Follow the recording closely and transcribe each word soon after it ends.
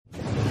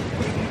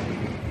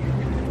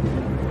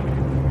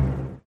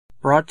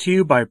Brought to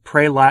you by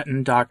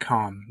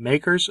PrayLatin.com,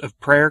 makers of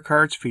prayer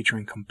cards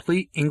featuring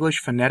complete English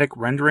phonetic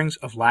renderings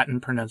of Latin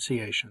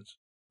pronunciations.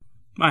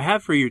 I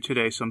have for you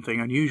today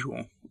something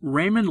unusual.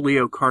 Raymond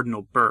Leo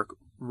Cardinal Burke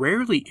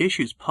rarely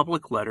issues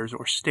public letters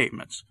or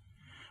statements,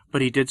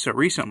 but he did so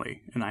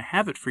recently, and I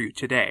have it for you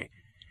today.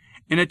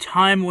 In a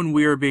time when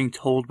we are being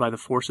told by the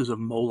forces of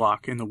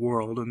Moloch in the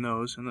world and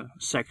those in the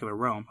secular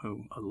realm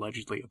who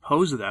allegedly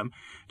oppose them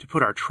to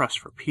put our trust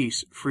for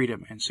peace,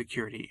 freedom, and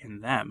security in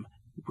them,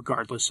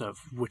 regardless of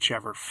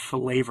whichever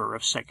flavor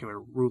of secular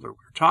ruler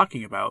we're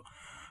talking about,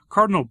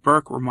 Cardinal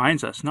Burke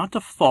reminds us not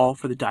to fall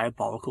for the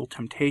diabolical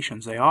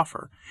temptations they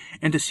offer,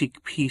 and to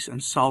seek peace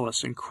and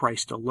solace in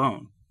Christ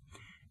alone.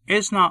 It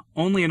is not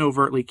only an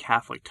overtly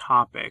Catholic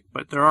topic,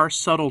 but there are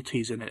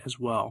subtleties in it as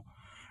well.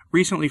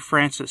 Recently,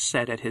 Francis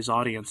said at his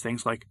audience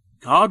things like,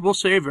 "God will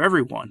save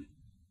everyone."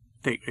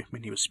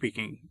 He was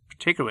speaking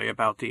particularly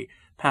about the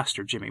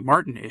Pastor Jimmy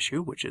Martin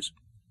issue, which is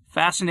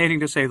fascinating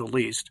to say the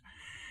least,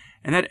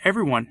 and that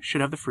everyone should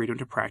have the freedom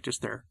to practice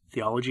their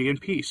theology in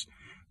peace,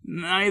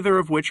 neither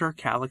of which are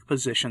Catholic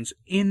positions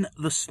in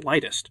the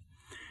slightest.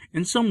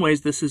 In some ways,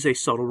 this is a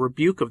subtle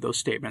rebuke of those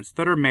statements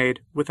that are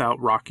made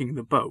without rocking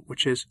the boat,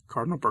 which is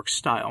Cardinal Burke's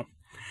style.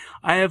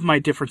 I have my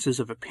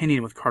differences of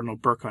opinion with Cardinal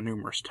Burke on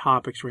numerous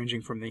topics,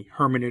 ranging from the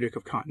hermeneutic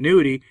of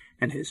continuity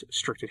and his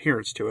strict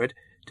adherence to it,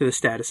 to the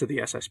status of the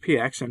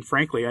SSPX, and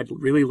frankly, I'd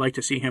really like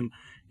to see him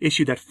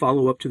issue that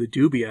follow-up to the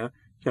dubia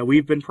that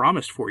we've been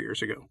promised 4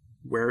 years ago.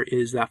 Where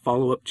is that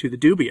follow-up to the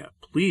dubia?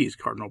 Please,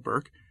 Cardinal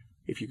Burke,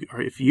 if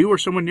you or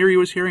someone near you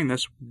is hearing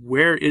this,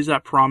 where is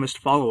that promised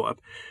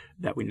follow-up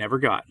that we never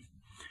got?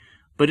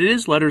 But it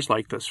is letters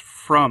like this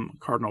from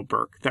Cardinal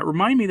Burke that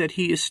remind me that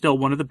he is still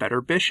one of the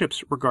better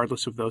bishops,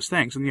 regardless of those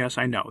things. And yes,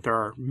 I know there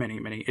are many,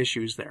 many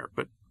issues there,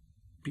 but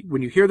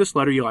when you hear this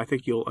letter, I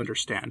think you'll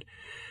understand.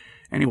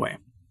 Anyway,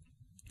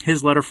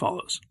 his letter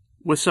follows,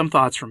 with some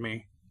thoughts from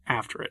me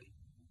after it.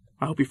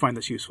 I hope you find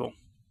this useful.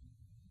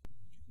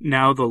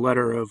 Now the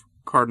letter of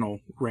Cardinal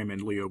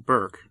Raymond Leo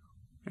Burke,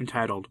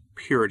 entitled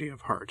Purity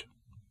of Heart.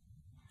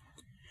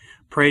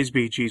 Praise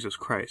be Jesus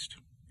Christ.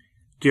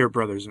 Dear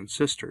brothers and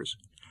sisters,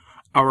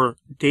 our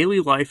daily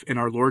life in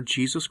our Lord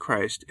Jesus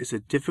Christ is a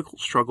difficult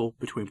struggle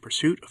between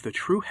pursuit of the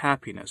true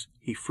happiness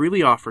He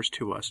freely offers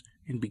to us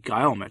and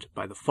beguilement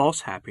by the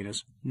false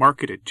happiness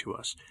marketed to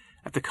us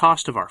at the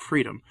cost of our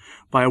freedom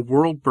by a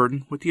world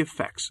burdened with the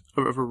effects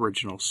of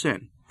original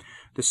sin.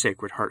 The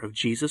Sacred Heart of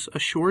Jesus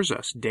assures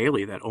us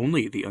daily that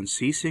only the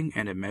unceasing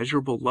and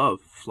immeasurable love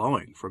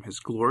flowing from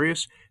His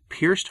glorious,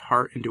 pierced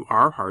heart into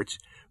our hearts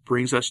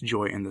brings us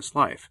joy in this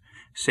life,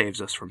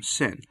 saves us from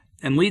sin,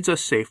 and leads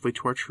us safely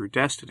to our true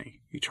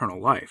destiny,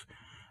 eternal life,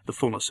 the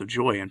fullness of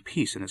joy and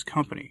peace in His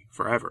company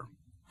forever.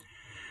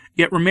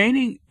 Yet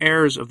remaining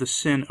heirs of the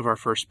sin of our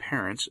first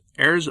parents,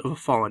 heirs of a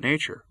fallen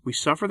nature, we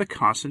suffer the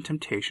constant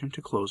temptation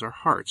to close our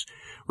hearts,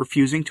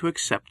 refusing to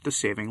accept the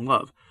saving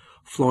love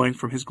flowing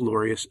from His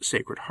glorious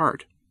Sacred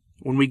Heart.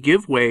 When we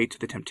give way to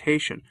the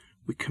temptation,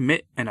 we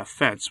commit an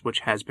offense which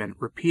has been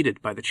repeated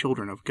by the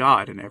children of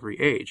God in every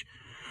age.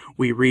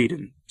 We read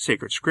in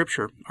sacred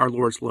Scripture our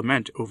Lord's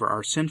lament over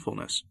our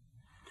sinfulness.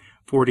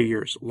 40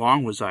 years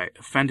long was I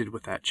offended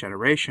with that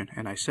generation,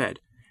 and I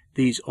said,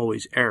 These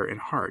always err in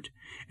heart,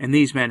 and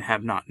these men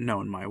have not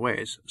known my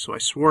ways. So I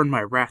swore in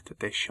my wrath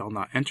that they shall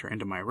not enter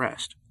into my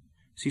rest.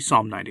 See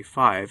Psalm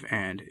 95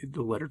 and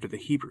the letter to the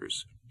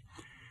Hebrews.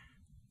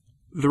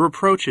 The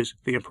reproaches,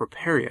 the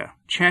improperia,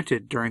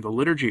 chanted during the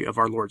liturgy of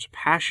our Lord's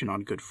Passion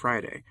on Good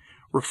Friday,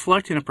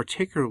 reflect in a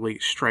particularly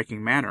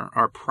striking manner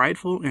our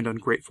prideful and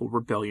ungrateful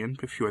rebellion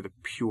before the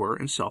pure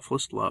and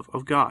selfless love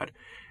of God,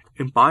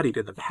 embodied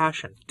in the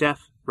passion,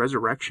 death,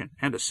 resurrection,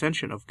 and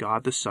ascension of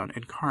God the Son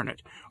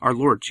incarnate, our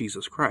Lord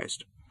Jesus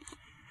Christ.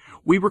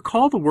 We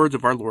recall the words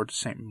of our Lord to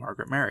St.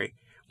 Margaret Mary,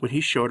 when He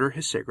showed her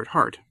His Sacred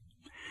Heart.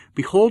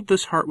 Behold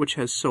this heart which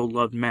has so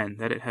loved men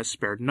that it has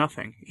spared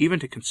nothing, even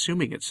to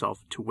consuming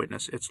itself to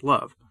witness its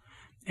love.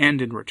 And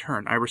in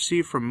return I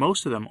receive from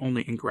most of them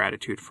only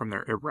ingratitude from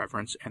their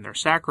irreverence and their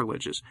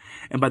sacrileges,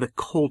 and by the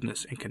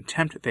coldness and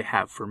contempt they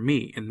have for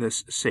me in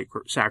this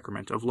sacred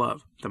sacrament of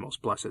love, the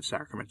most blessed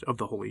sacrament of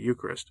the Holy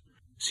Eucharist.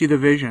 See the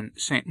vision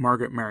St.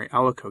 Margaret Mary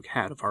Alacoque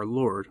had of our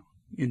Lord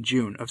in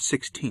June of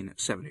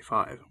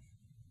 1675.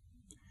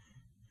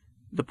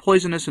 The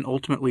poisonous and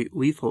ultimately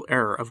lethal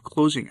error of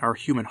closing our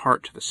human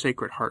heart to the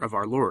Sacred Heart of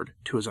our Lord,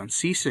 to His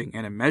unceasing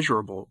and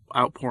immeasurable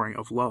outpouring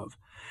of love,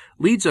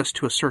 leads us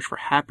to a search for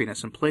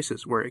happiness in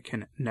places where it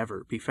can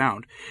never be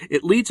found.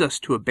 It leads us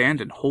to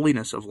abandon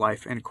holiness of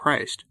life in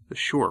Christ, the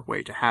sure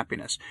way to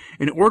happiness,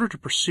 in order to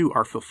pursue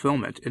our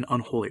fulfillment in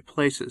unholy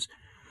places,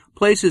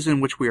 places in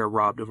which we are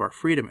robbed of our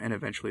freedom and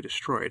eventually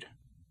destroyed.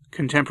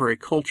 Contemporary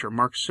culture,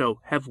 marked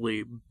so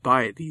heavily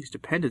by these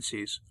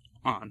dependencies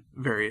on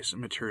various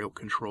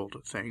material-controlled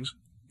things,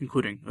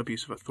 including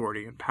abuse of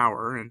authority and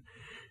power and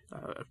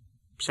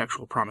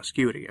sexual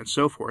promiscuity and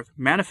so forth,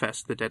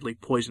 manifests the deadly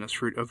poisonous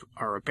fruit of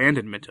our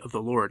abandonment of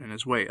the Lord and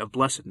His way of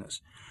blessedness.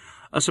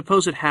 A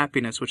supposed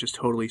happiness which is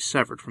totally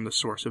severed from the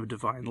source of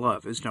divine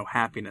love is no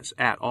happiness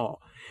at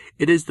all.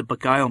 It is the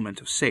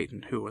beguilement of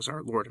Satan, who, as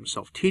our Lord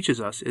himself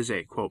teaches us, is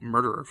a, quote,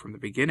 murderer from the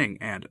beginning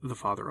and the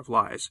father of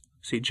lies.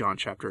 See John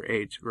chapter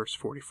 8, verse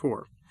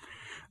 44.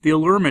 The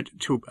allurement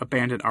to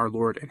abandon our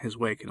Lord and his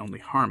way can only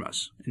harm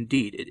us.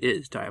 Indeed, it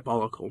is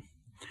diabolical.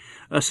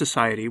 A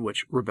society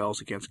which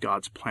rebels against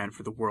God's plan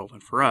for the world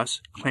and for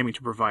us, claiming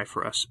to provide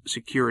for us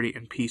security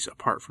and peace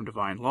apart from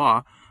divine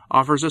law,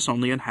 offers us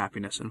only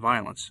unhappiness and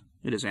violence.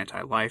 It is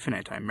anti-life and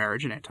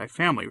anti-marriage and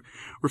anti-family,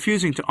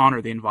 refusing to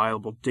honor the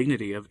inviolable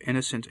dignity of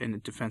innocent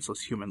and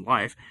defenseless human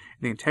life,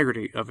 and the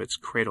integrity of its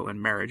cradle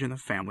and marriage and the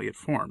family it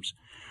forms.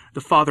 The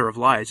father of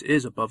lies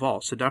is, above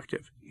all,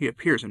 seductive. He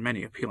appears in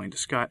many appealing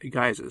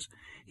guises.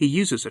 He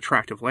uses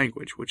attractive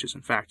language, which is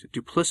in fact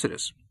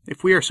duplicitous.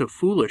 If we are so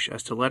foolish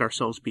as to let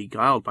ourselves be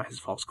beguiled by his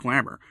false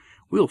glamour,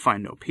 we will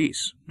find no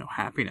peace, no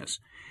happiness.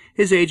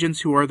 His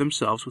agents, who are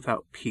themselves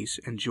without peace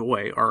and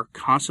joy, are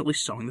constantly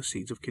sowing the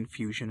seeds of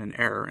confusion and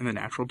error in the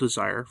natural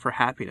desire for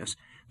happiness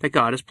that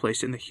God has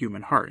placed in the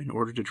human heart in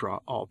order to draw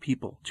all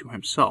people to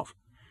himself.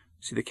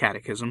 See the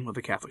Catechism of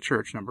the Catholic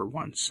Church, number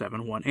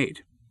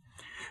 1718.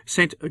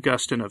 St.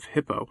 Augustine of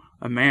Hippo,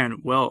 a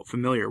man well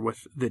familiar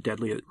with the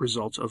deadly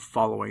results of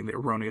following the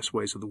erroneous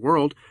ways of the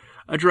world,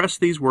 addressed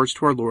these words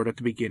to our Lord at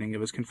the beginning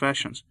of his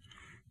Confessions.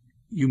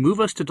 You move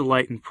us to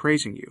delight in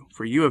praising you,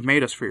 for you have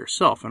made us for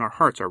yourself, and our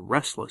hearts are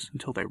restless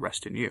until they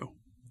rest in you.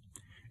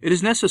 It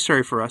is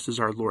necessary for us, as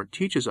our Lord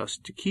teaches us,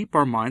 to keep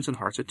our minds and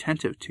hearts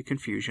attentive to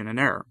confusion and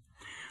error.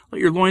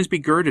 Let your loins be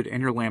girded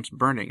and your lamps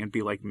burning, and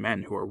be like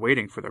men who are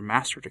waiting for their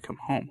master to come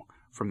home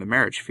from the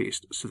marriage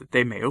feast, so that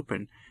they may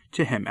open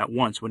to him at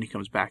once when he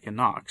comes back and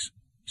knocks.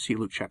 See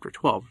Luke chapter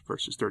 12,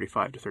 verses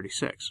 35 to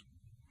 36.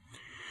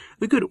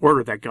 The good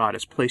order that God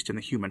has placed in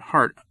the human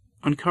heart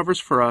uncovers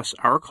for us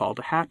our call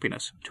to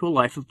happiness, to a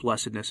life of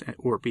blessedness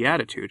or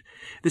beatitude.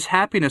 This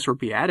happiness or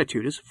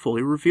beatitude is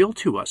fully revealed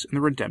to us in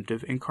the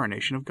redemptive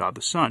incarnation of God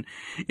the Son,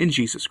 in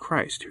Jesus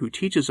Christ, who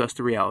teaches us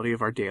the reality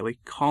of our daily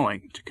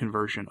calling to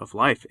conversion of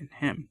life in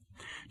him,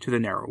 to the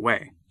narrow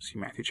way. See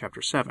Matthew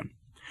chapter 7.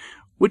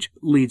 Which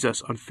leads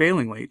us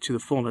unfailingly to the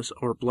fullness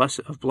or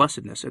of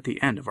blessedness at the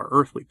end of our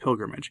earthly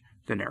pilgrimage.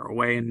 The narrow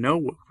way in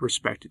no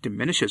respect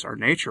diminishes our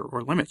nature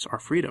or limits our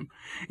freedom.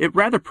 It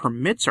rather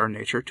permits our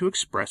nature to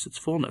express its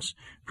fullness,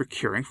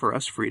 procuring for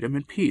us freedom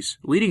and peace,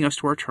 leading us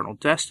to our eternal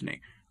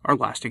destiny, our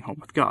lasting home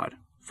with God,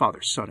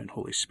 Father, Son, and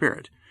Holy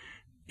Spirit,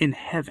 in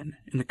heaven,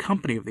 in the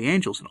company of the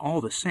angels and all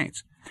the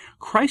saints.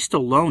 Christ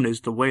alone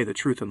is the way, the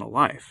truth, and the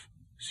life.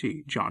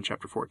 See John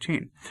chapter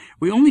 14.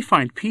 We only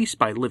find peace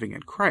by living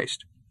in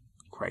Christ.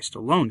 Christ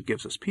alone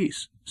gives us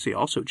peace. See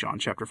also John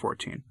chapter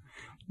 14.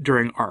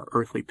 During our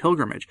earthly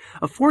pilgrimage,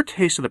 a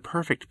foretaste of the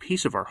perfect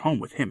peace of our home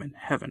with him in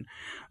heaven,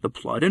 the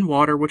blood and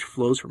water which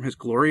flows from his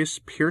glorious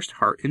pierced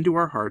heart into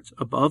our hearts,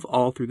 above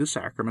all through the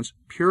sacraments,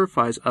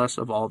 purifies us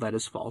of all that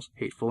is false,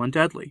 hateful, and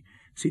deadly.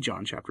 See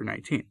John chapter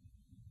 19.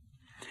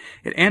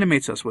 It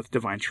animates us with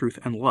divine truth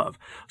and love,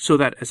 so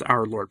that, as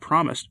our Lord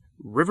promised,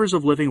 rivers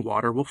of living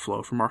water will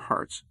flow from our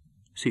hearts.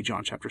 See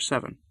John chapter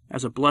 7,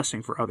 as a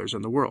blessing for others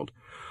in the world.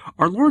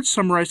 Our Lord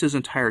summarized his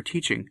entire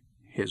teaching,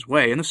 his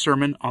way, in the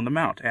Sermon on the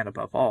Mount, and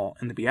above all,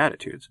 in the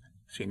Beatitudes.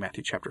 See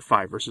Matthew chapter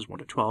 5, verses 1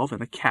 to 12,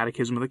 and the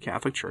Catechism of the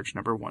Catholic Church,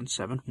 number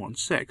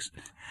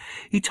 1716.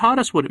 He taught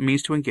us what it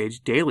means to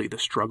engage daily the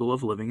struggle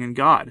of living in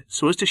God,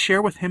 so as to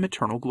share with him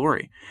eternal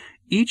glory.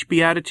 Each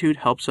beatitude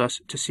helps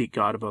us to seek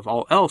God above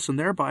all else, and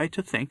thereby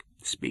to think,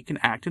 speak, and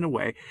act in a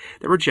way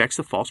that rejects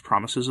the false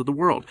promises of the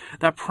world,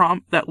 that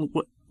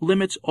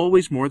limits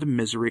always more the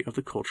misery of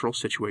the cultural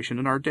situation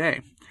in our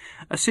day,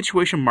 a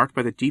situation marked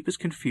by the deepest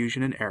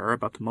confusion and error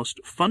about the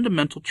most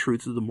fundamental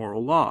truths of the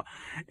moral law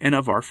and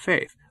of our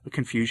faith, a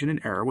confusion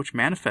and error which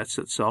manifests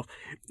itself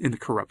in the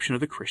corruption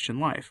of the Christian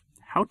life.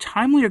 How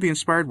timely are the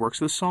inspired works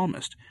of the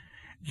psalmist!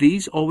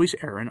 These always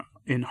err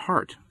in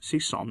heart. See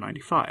Psalm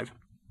 95.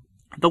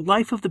 The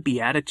life of the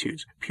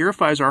Beatitudes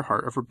purifies our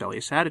heart of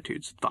rebellious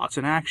attitudes, thoughts,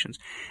 and actions.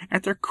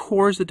 At their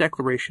core is the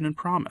declaration and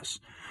promise.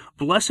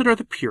 Blessed are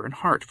the pure in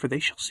heart, for they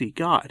shall see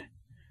God.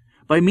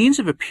 By means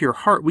of a pure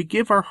heart, we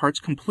give our hearts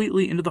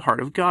completely into the heart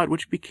of God,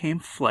 which became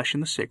flesh in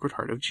the Sacred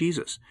Heart of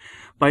Jesus.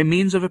 By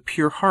means of a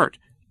pure heart,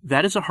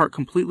 that is a heart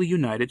completely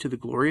united to the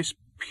glorious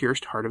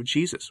pierced heart of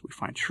Jesus, we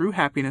find true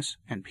happiness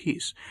and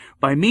peace.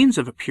 By means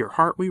of a pure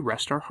heart, we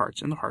rest our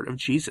hearts in the heart of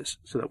Jesus,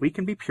 so that we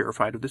can be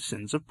purified of the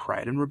sins of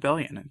pride and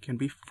rebellion, and can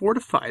be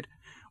fortified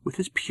with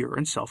his pure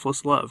and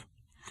selfless love.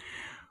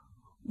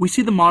 We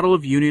see the model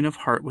of union of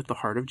heart with the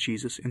heart of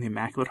Jesus in the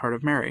Immaculate Heart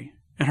of Mary.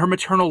 In her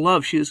maternal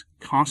love, she is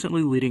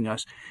constantly leading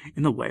us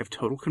in the way of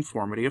total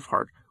conformity of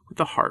heart with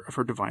the heart of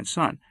her divine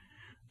Son.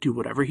 Do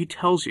whatever he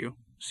tells you.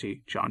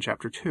 See John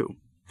chapter 2.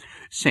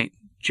 St.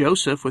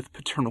 Joseph, with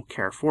paternal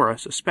care for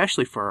us,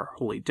 especially for our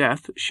holy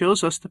death,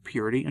 shows us the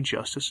purity and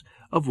justice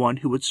of one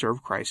who would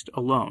serve Christ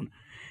alone.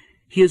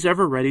 He is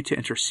ever ready to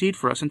intercede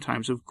for us in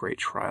times of great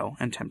trial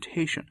and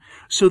temptation,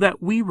 so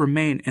that we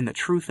remain in the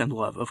truth and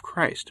love of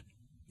Christ.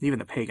 Even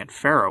the pagan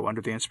Pharaoh,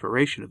 under the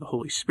inspiration of the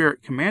Holy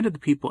Spirit, commanded the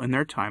people in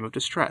their time of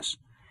distress,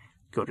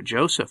 Go to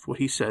Joseph. What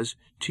he says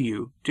to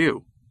you,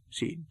 do.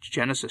 See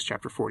Genesis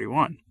chapter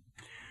 41.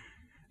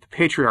 The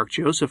patriarch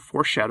Joseph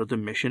foreshadowed the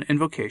mission and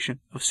vocation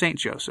of Saint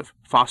Joseph,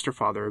 foster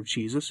father of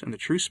Jesus and the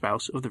true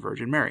spouse of the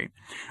Virgin Mary.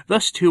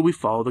 Thus, too, we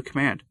follow the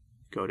command.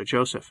 Go to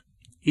Joseph.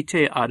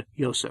 Ite ad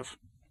Joseph.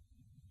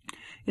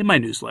 In my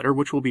newsletter,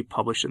 which will be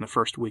published in the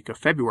first week of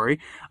February,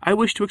 I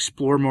wish to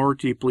explore more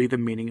deeply the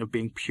meaning of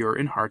being pure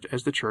in heart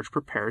as the Church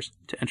prepares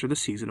to enter the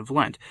season of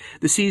Lent,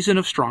 the season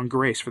of strong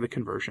grace for the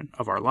conversion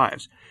of our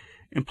lives,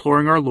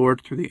 imploring our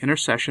Lord through the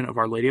intercession of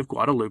Our Lady of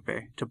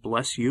Guadalupe to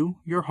bless you,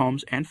 your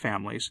homes and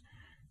families,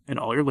 and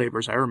all your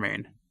labors I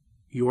remain,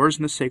 yours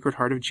in the Sacred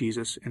Heart of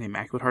Jesus, and the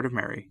Immaculate Heart of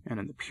Mary, and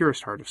in the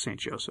purest heart of St.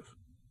 Joseph.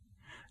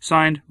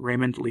 Signed,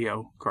 Raymond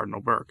Leo,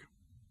 Cardinal Burke.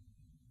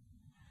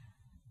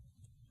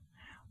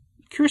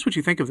 Curious what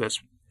you think of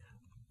this.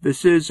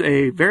 This is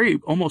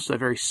almost a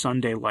very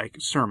Sunday-like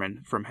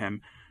sermon from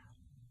him.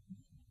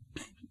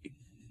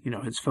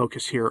 His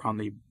focus here on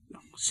the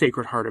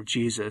Sacred Heart of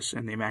Jesus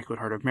and the Immaculate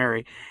Heart of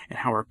Mary, and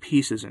how our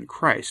peace is in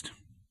Christ.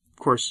 Of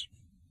course,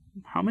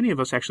 how many of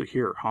us actually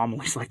hear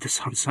homilies like this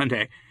on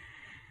Sunday?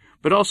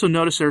 But also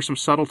notice there are some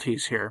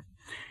subtleties here.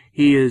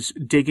 He is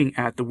digging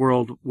at the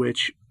world,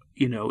 which,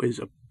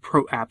 is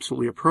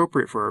absolutely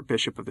appropriate for a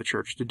bishop of the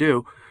church to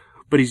do.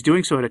 But he's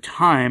doing so at a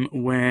time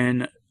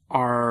when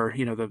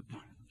the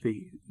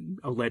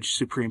alleged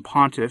supreme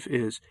pontiff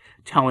is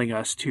telling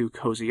us to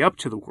cozy up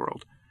to the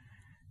world.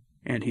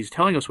 And he's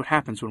telling us what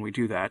happens when we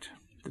do that,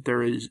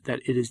 that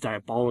it is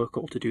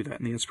diabolical to do that,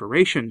 and the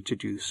inspiration to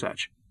do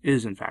such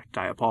is in fact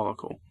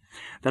diabolical.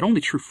 That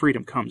only true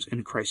freedom comes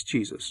in Christ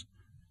Jesus.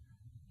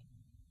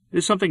 It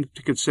is something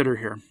to consider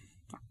here.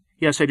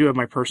 Yes, I do have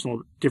my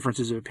personal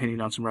differences of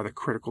opinion on some rather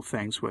critical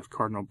things with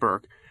Cardinal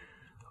Burke,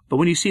 but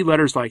when you see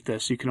letters like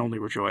this, you can only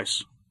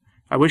rejoice.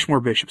 I wish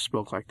more bishops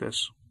spoke like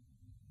this.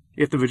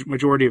 If the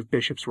majority of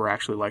bishops were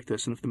actually like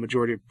this, and if the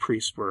majority of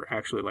priests were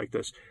actually like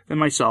this, then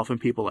myself and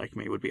people like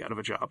me would be out of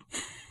a job.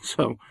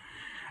 And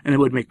it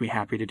would make me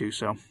happy to do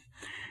so.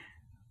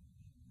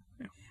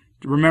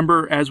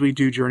 Remember, as we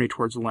do journey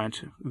towards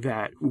Lent,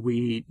 that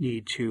we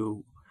need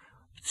to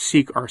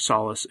seek our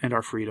solace and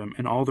our freedom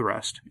and all the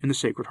rest in the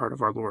Sacred Heart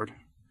of our Lord.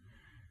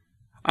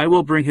 I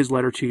will bring his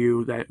letter to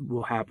you. That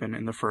will happen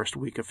in the first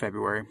week of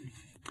February.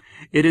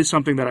 It is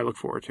something that I look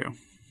forward to.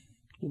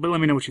 But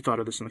let me know what you thought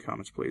of this in the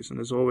comments, please. And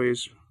as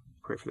always,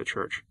 pray for the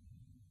Church.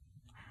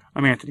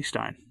 I'm Anthony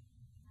Stein.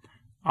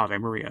 Ave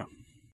Maria.